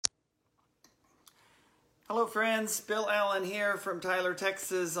Hello friends, Bill Allen here from Tyler,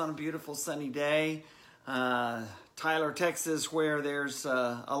 Texas on a beautiful sunny day. Tyler, Texas, where there's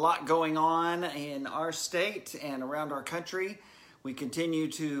a lot going on in our state and around our country. We continue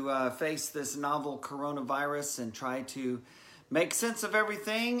to face this novel coronavirus and try to make sense of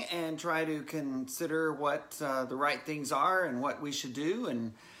everything and try to consider what the right things are and what we should do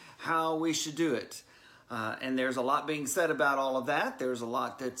and how we should do it. And there's a lot being said about all of that. There's a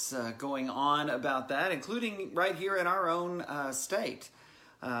lot that's going on about that, including right here in our own state.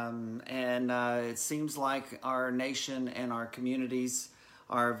 It seems like our nation and our communities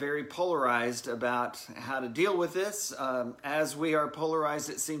are very polarized about how to deal with this. As we are polarized,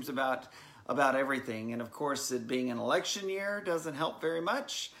 it seems about everything. And of course, it being an election year doesn't help very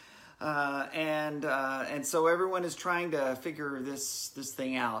much. And so everyone is trying to figure this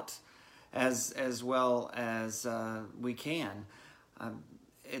thing out as well as we can.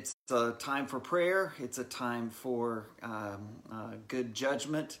 It's a time for prayer. It's a time for good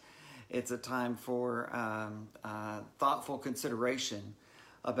judgment. It's a time for thoughtful consideration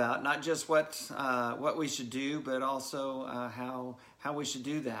about not just what we should do, but also how we should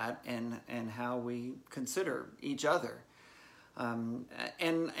do that and how we consider each other. And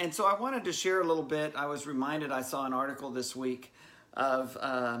so I wanted to share a little bit. I was reminded, I saw an article this week of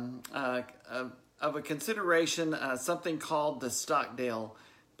a consideration, something called the Stockdale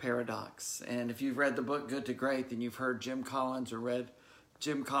Paradox. And if you've read the book Good to Great, then you've heard Jim Collins or read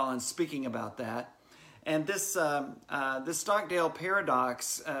Jim Collins speaking about that. And this Stockdale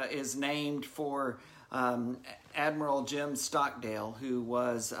Paradox is named for Admiral Jim Stockdale, who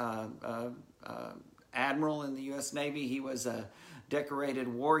was admiral in the U.S. Navy. He was a decorated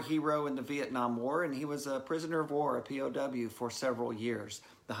war hero in the Vietnam War, and he was a prisoner of war, a POW, for several years,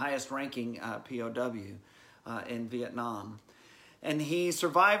 the highest ranking POW in Vietnam. And he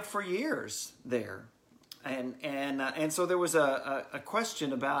survived for years there. And so there was a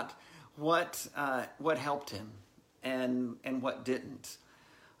question about what helped him and what didn't.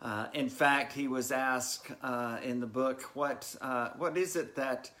 In fact, he was asked in the book, what is it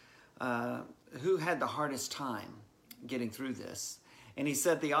that, who had the hardest time getting through this? And he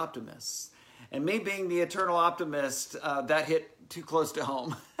said the optimists. And me being the eternal optimist, that hit too close to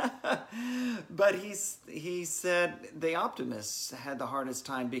home. But he said the optimists had the hardest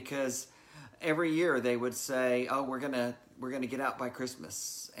time because every year they would say, oh, we're gonna get out by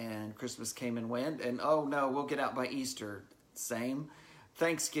Christmas. And Christmas came and went. And oh no, we'll get out by Easter. Same.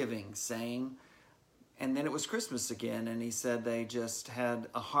 Thanksgiving, same. And then it was Christmas again. And he said they just had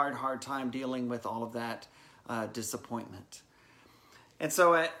a hard time dealing with all of that disappointment. And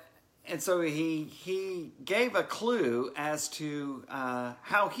so he gave a clue as to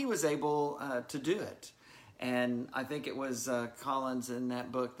how he was able to do it. And I think it was Collins in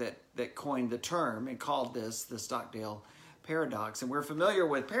that book that coined the term and called this the Stockdale Paradox. And we're familiar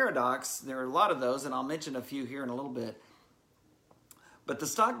with paradox. There are a lot of those, and I'll mention a few here in a little bit. But the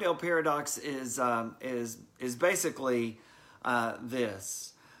Stockdale Paradox is basically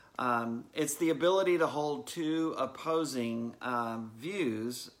this. It's the ability to hold two opposing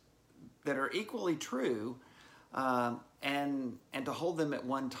views that are equally true and to hold them at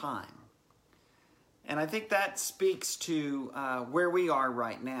one time. And I think that speaks to where we are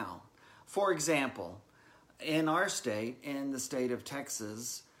right now. For example, in our state, in the state of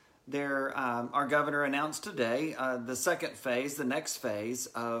Texas, our governor announced today the second phase, the next phase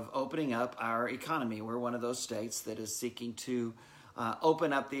of opening up our economy. We're one of those states that is seeking to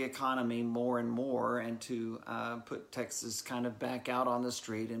open up the economy more and more and to put Texas kind of back out on the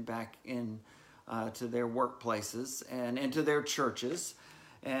street and back in to their workplaces and into their churches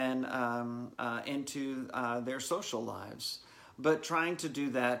and into their social lives. But trying to do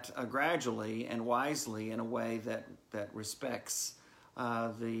that gradually and wisely in a way that respects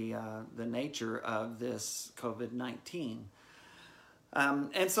the nature of this COVID-19.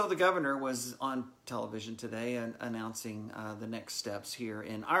 And so the governor was on television today announcing the next steps here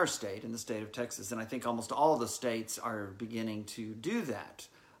in our state, in the state of Texas. And I think almost all the states are beginning to do that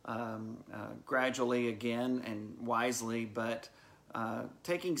gradually again and wisely, but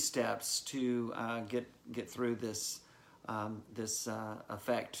taking steps to get through this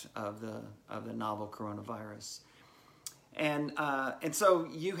effect of the novel coronavirus. And so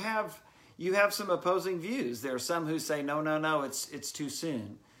you have some opposing views. There are some who say, no, it's too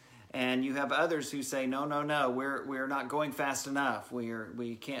soon. And you have others who say, no, we're not going fast enough.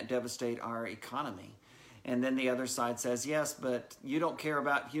 We can't devastate our economy. And then the other side says, yes, but you don't care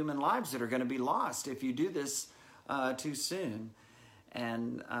about human lives that are going to be lost if you do this too soon.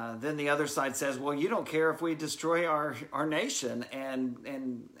 And then the other side says, well, you don't care if we destroy our nation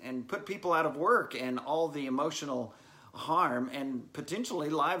and put people out of work and all the emotional harm and potentially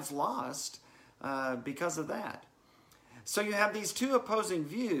lives lost because of that. So you have these two opposing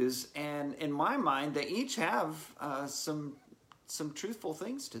views, and in my mind, they each have some truthful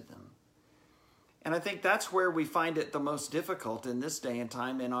things to them. And I think that's where we find it the most difficult in this day and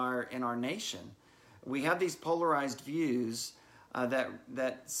time in our nation. We have these polarized views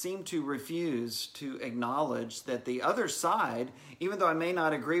that seem to refuse to acknowledge that the other side, even though I may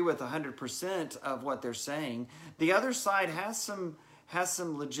not agree with 100% of what they're saying, the other side has some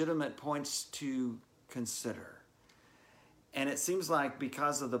legitimate points to consider. And it seems like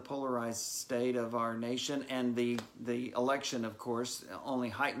because of the polarized state of our nation and the election, of course, only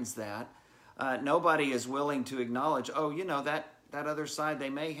heightens that, nobody is willing to acknowledge, oh, that other side, they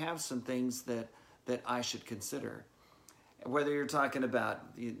may have some things that I should consider. Whether you're talking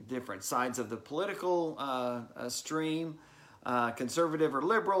about the different sides of the political stream, conservative or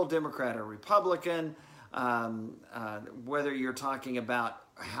liberal, Democrat or Republican, whether you're talking about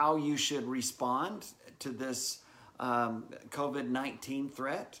how you should respond to this COVID-19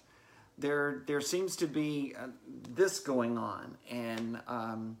 threat, there seems to be this going on, and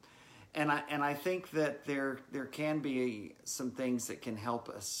I think that there can be some things that can help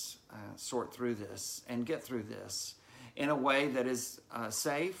us sort through this and get through this in a way that is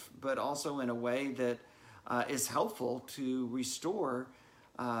safe, but also in a way that is helpful to restore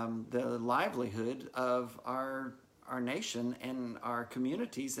the livelihood of our nation and our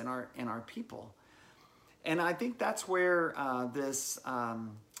communities and our people. And I think that's where this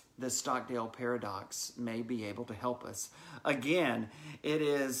Stockdale Paradox may be able to help us. Again, it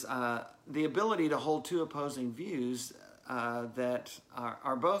is the ability to hold two opposing views that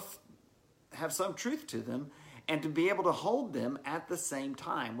are both have some truth to them, and to be able to hold them at the same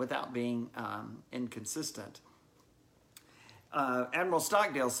time without being inconsistent. Admiral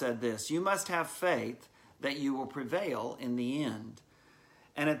Stockdale said this: "You must have faith that you will prevail in the end.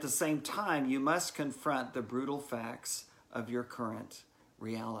 And at the same time, you must confront the brutal facts of your current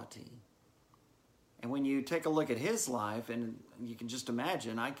reality." And when you take a look at his life, and you can just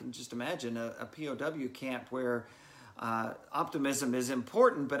imagine, I can just imagine a POW camp where optimism is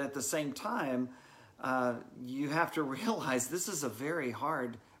important, but at the same time, you have to realize this is a very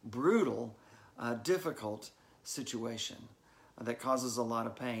hard, brutal, difficult situation that causes a lot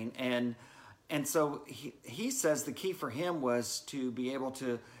of pain. And so he says the key for him was to be able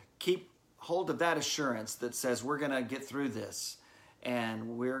to keep hold of that assurance that says we're going to get through this,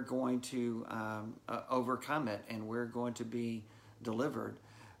 and we're going to overcome it, and we're going to be delivered.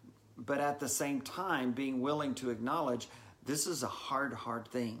 But at the same time, being willing to acknowledge this is a hard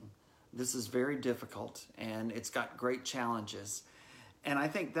thing. This is very difficult, and it's got great challenges. And I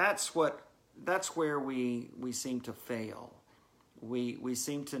think that's where we seem to fail. We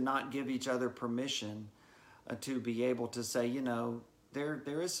seem to not give each other permission to be able to say,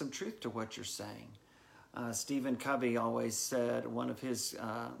 there is some truth to what you're saying. Stephen Covey always said one of his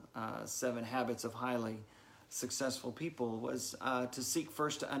 7 habits of highly successful people was to seek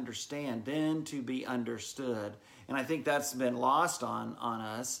first to understand, then to be understood. And I think that's been lost on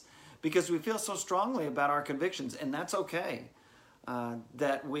us because we feel so strongly about our convictions, and that's okay.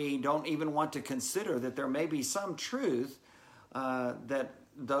 That we don't even want to consider that there may be some truth that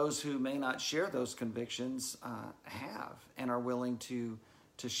those who may not share those convictions have and are willing to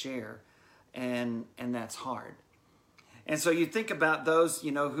share, and that's hard. And so you think about those,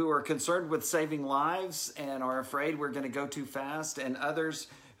 who are concerned with saving lives and are afraid we're going to go too fast, and others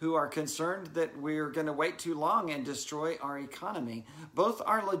who are concerned that we're going to wait too long and destroy our economy. Both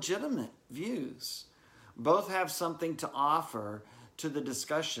are legitimate views. Both have something to offer to the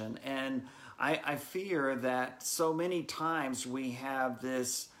discussion, and I fear that so many times we have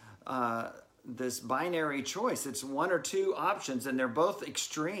this binary choice. It's one or two options, and they're both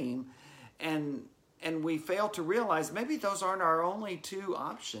extreme, and we fail to realize maybe those aren't our only two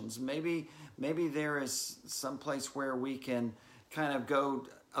options. Maybe there is some place where we can kind of go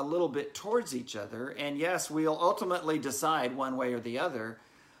a little bit towards each other, and yes, we'll ultimately decide one way or the other,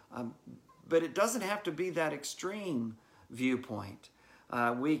 but it doesn't have to be that extreme viewpoint.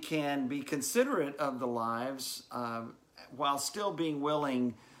 We can be considerate of the lives while still being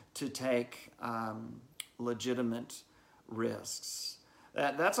willing to take legitimate risks.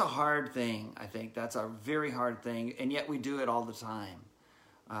 That's a hard thing, I think. That's a very hard thing, and yet we do it all the time.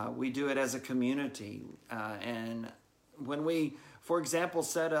 We do it as a community. And when we, for example,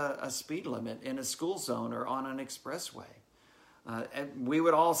 set a speed limit in a school zone or on an expressway, We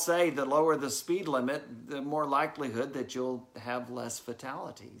would all say the lower the speed limit, the more likelihood that you'll have less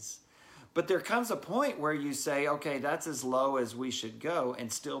fatalities. But there comes a point where you say, okay, that's as low as we should go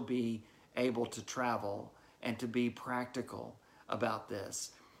and still be able to travel and to be practical about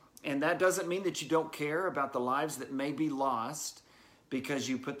this. And that doesn't mean that you don't care about the lives that may be lost because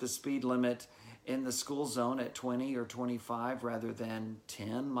you put the speed limit in the school zone at 20 or 25 rather than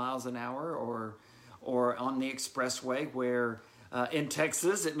 10 miles an hour, or on the expressway where in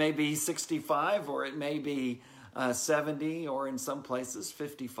Texas it may be 65 or it may be 70 or in some places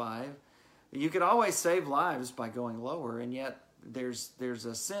 55. You could always save lives by going lower, and yet there's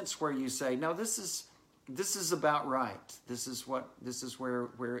a sense where you say, no, this is about right. This is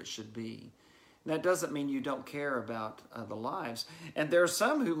where it should be. And that doesn't mean you don't care about the lives. And there are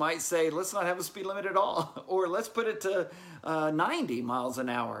some who might say, let's not have a speed limit at all, or let's put it to 90 miles an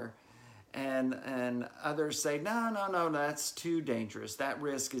hour. And others say, no, that's too dangerous. That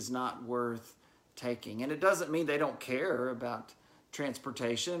risk is not worth taking. And it doesn't mean they don't care about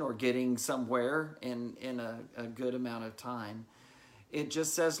transportation or getting somewhere in a good amount of time. It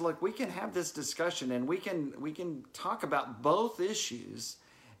just says, look, we can have this discussion and we can talk about both issues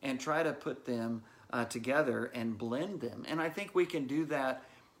and try to put them together and blend them. And I think we can do that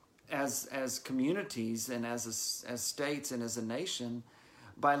as communities and as states and as a nation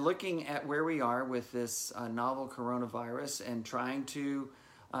by looking at where we are with this novel coronavirus and trying to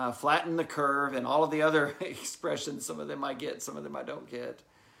flatten the curve and all of the other expressions. Some of them I get, some of them I don't get.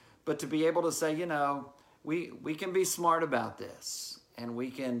 But to be able to say, we can be smart about this, and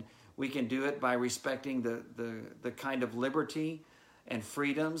we can do it by respecting the kind of liberty and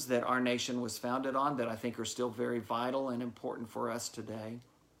freedoms that our nation was founded on, that I think are still very vital and important for us today.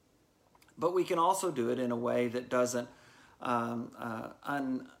 But we can also do it in a way that doesn't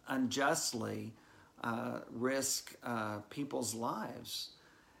unjustly risk people's lives.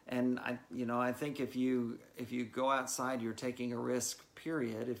 And I think if you go outside, you're taking a risk,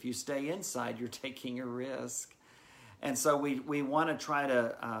 period. If you stay inside, you're taking a risk. And so we want to try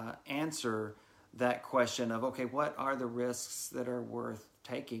to answer that question of, okay, what are the risks that are worth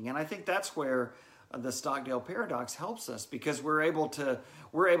taking? And I think that's where the Stockdale Paradox helps us, because we're able to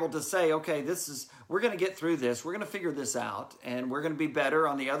say, okay, we're going to get through this. We're going to figure this out, and we're going to be better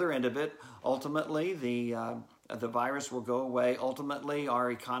on the other end of it. Ultimately, the virus will go away. Ultimately,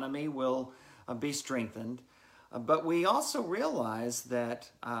 our economy will be strengthened. But we also realize that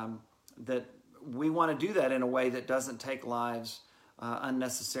we want to do that in a way that doesn't take lives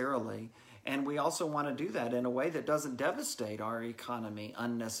unnecessarily. And we also want to do that in a way that doesn't devastate our economy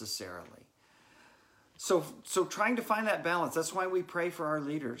unnecessarily. So trying to find that balance, that's why we pray for our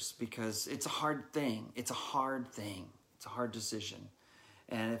leaders, because it's a hard thing. It's a hard thing. It's a hard decision.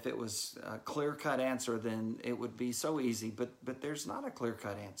 And if it was a clear-cut answer, then it would be so easy. But there's not a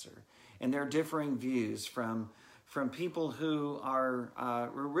clear-cut answer. And there are differing views from people who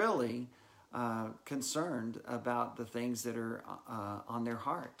are really concerned about the things that are on their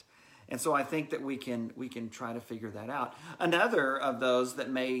heart. And so I think that we can try to figure that out. Another of those that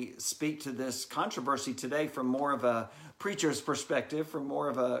may speak to this controversy today from more of a preacher's perspective, from more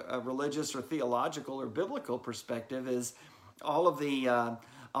of a religious or theological or biblical perspective, is all of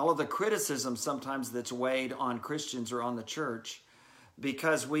the criticism sometimes that's weighed on Christians or on the church,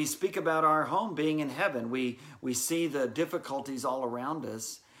 because we speak about our home being in heaven. We see the difficulties all around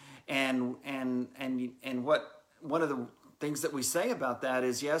us, and what one of the things that we say about that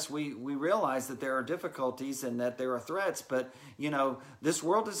is, yes, we realize that there are difficulties and that there are threats, but this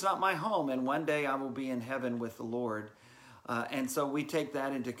world is not my home, and one day I will be in heaven with the Lord. And so we take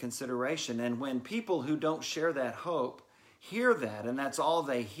that into consideration. And when people who don't share that hope hear that, and that's all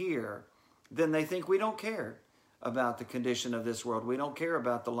they hear, then they think we don't care about the condition of this world. We don't care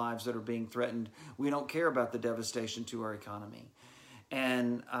about the lives that are being threatened. We don't care about the devastation to our economy.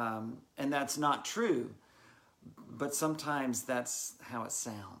 And that's not true. But sometimes that's how it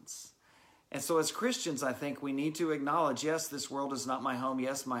sounds. And so as Christians, I think we need to acknowledge, yes, this world is not my home.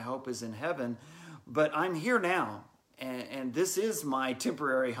 Yes, my hope is in heaven. But I'm here now. And this is my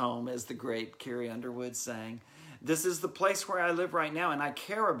temporary home, as the great Carrie Underwood sang. This is the place where I live right now. And I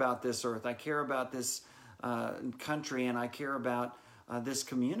care about this earth. I care about this country. And I care about this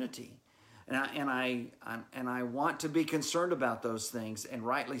community. And I want to be concerned about those things, and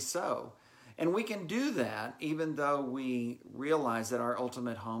rightly so. And we can do that even though we realize that our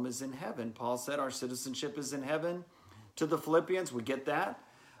ultimate home is in heaven. Paul said our citizenship is in heaven. To the Philippians, we get that.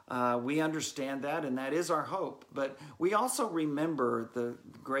 We understand that, and that is our hope. But we also remember the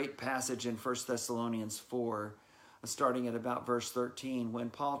great passage in 1 Thessalonians 4, starting at about verse 13,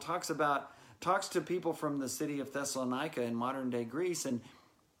 when Paul talks about talks to people from the city of Thessalonica in modern-day Greece, and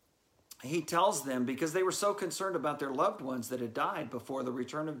he tells them, because they were so concerned about their loved ones that had died before the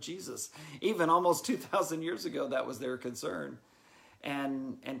return of Jesus. Even almost 2,000 years ago, that was their concern.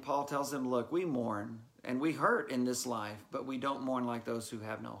 And Paul tells them, look, we mourn and we hurt in this life, but we don't mourn like those who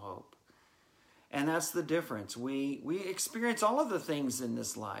have no hope. And that's the difference. We experience all of the things in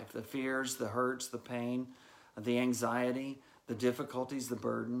this life, the fears, the hurts, the pain, the anxiety, the difficulties, the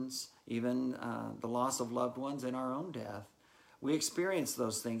burdens, even the loss of loved ones and our own death. We experience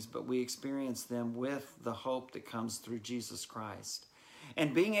those things, but we experience them with the hope that comes through Jesus Christ.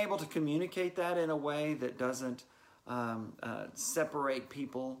 And being able to communicate that in a way that doesn't separate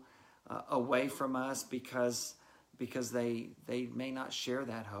people away from us because they may not share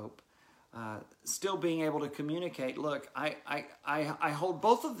that hope. Still being able to communicate, look, I hold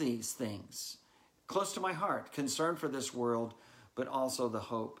both of these things close to my heart, concern for this world, but also the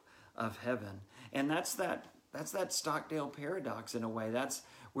hope of heaven. And that's that Stockdale Paradox in a way.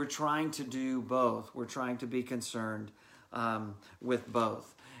 We're trying to do both. We're trying to be concerned with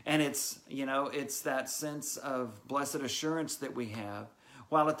both. And it's that sense of blessed assurance that we have,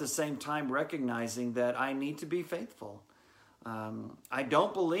 while at the same time recognizing that I need to be faithful. I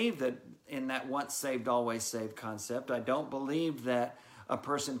don't believe that in that once saved, always saved concept. I don't believe that a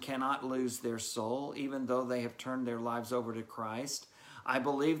person cannot lose their soul, even though they have turned their lives over to Christ. I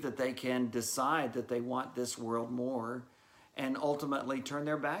believe that they can decide that they want this world more and ultimately turn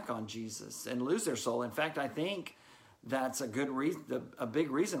their back on Jesus and lose their soul. In fact, I think that's a good reason, a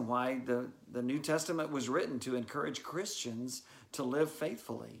big reason why the New Testament was written, to encourage Christians to live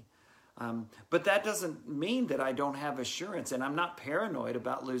faithfully. But that doesn't mean that I don't have assurance, and I'm not paranoid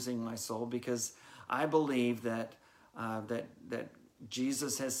about losing my soul, because I believe that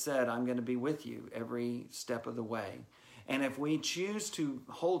Jesus has said, I'm going to be with you every step of the way. And if we choose to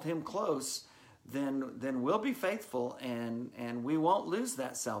hold him close, then we'll be faithful and we won't lose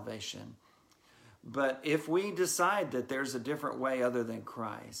that salvation. But if we decide that there's a different way other than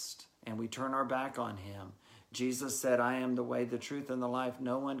Christ, and we turn our back on him, Jesus said, I am the way, the truth, and the life.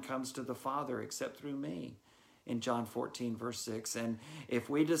 No one comes to the Father except through me, in John 14, verse 6. And if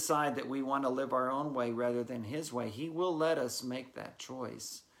we decide that we want to live our own way rather than his way, he will let us make that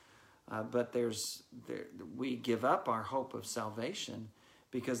choice. But we give up our hope of salvation,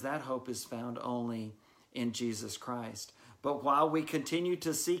 because that hope is found only in Jesus Christ. But while we continue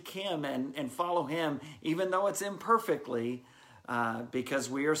to seek him and follow him, even though it's imperfectly, because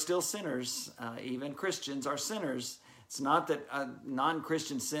we are still sinners, even Christians are sinners. It's not that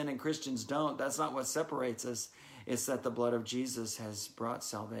non-Christians sin and Christians don't. That's not what separates us. It's that the blood of Jesus has brought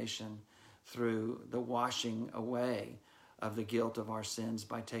salvation through the washing away of the guilt of our sins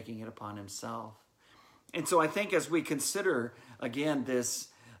by taking it upon himself. And so I think as we consider, again, this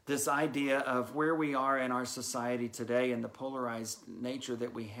idea of where we are in our society today and the polarized nature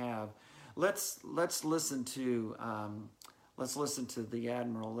that we have, let's listen to the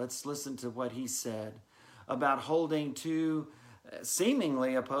Admiral. Let's listen to what he said about holding two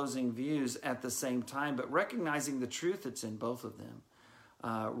seemingly opposing views at the same time, but recognizing the truth that's in both of them,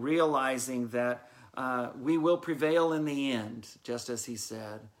 realizing that we will prevail in the end, just as he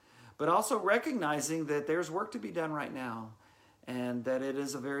said, but also recognizing that there's work to be done right now, and that it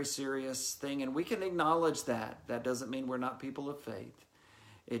is a very serious thing, and we can acknowledge that. That doesn't mean we're not people of faith.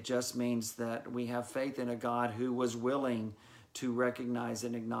 It just means that we have faith in a God who was willing to recognize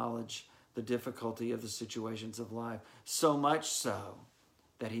and acknowledge the difficulty of the situations of life, so much so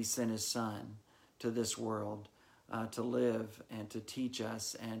that he sent his son to this world to live and to teach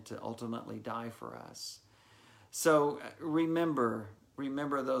us and to ultimately die for us. So remember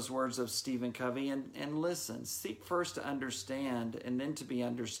those words of Stephen Covey and listen. Seek first to understand and then to be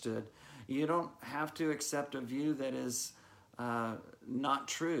understood. You don't have to accept a view that is not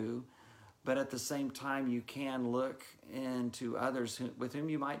true, but at the same time you can look into others with whom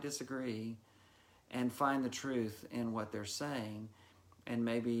you might disagree and find the truth in what they're saying, and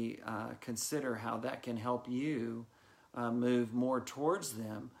maybe consider how that can help you move more towards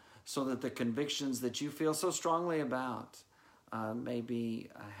them, so that the convictions that you feel so strongly about may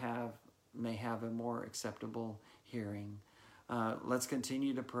have a more acceptable hearing. Let's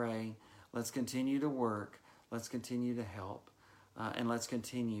continue to pray. Let's continue to work. Let's continue to help. And let's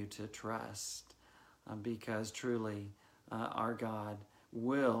continue to trust, because truly our God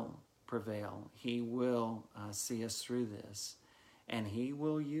will prevail. He will see us through this, and he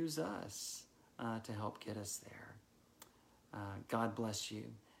will use us to help get us there. God bless you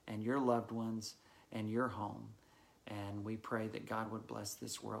and your loved ones and your home. And we pray that God would bless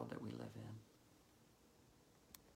this world that we live in.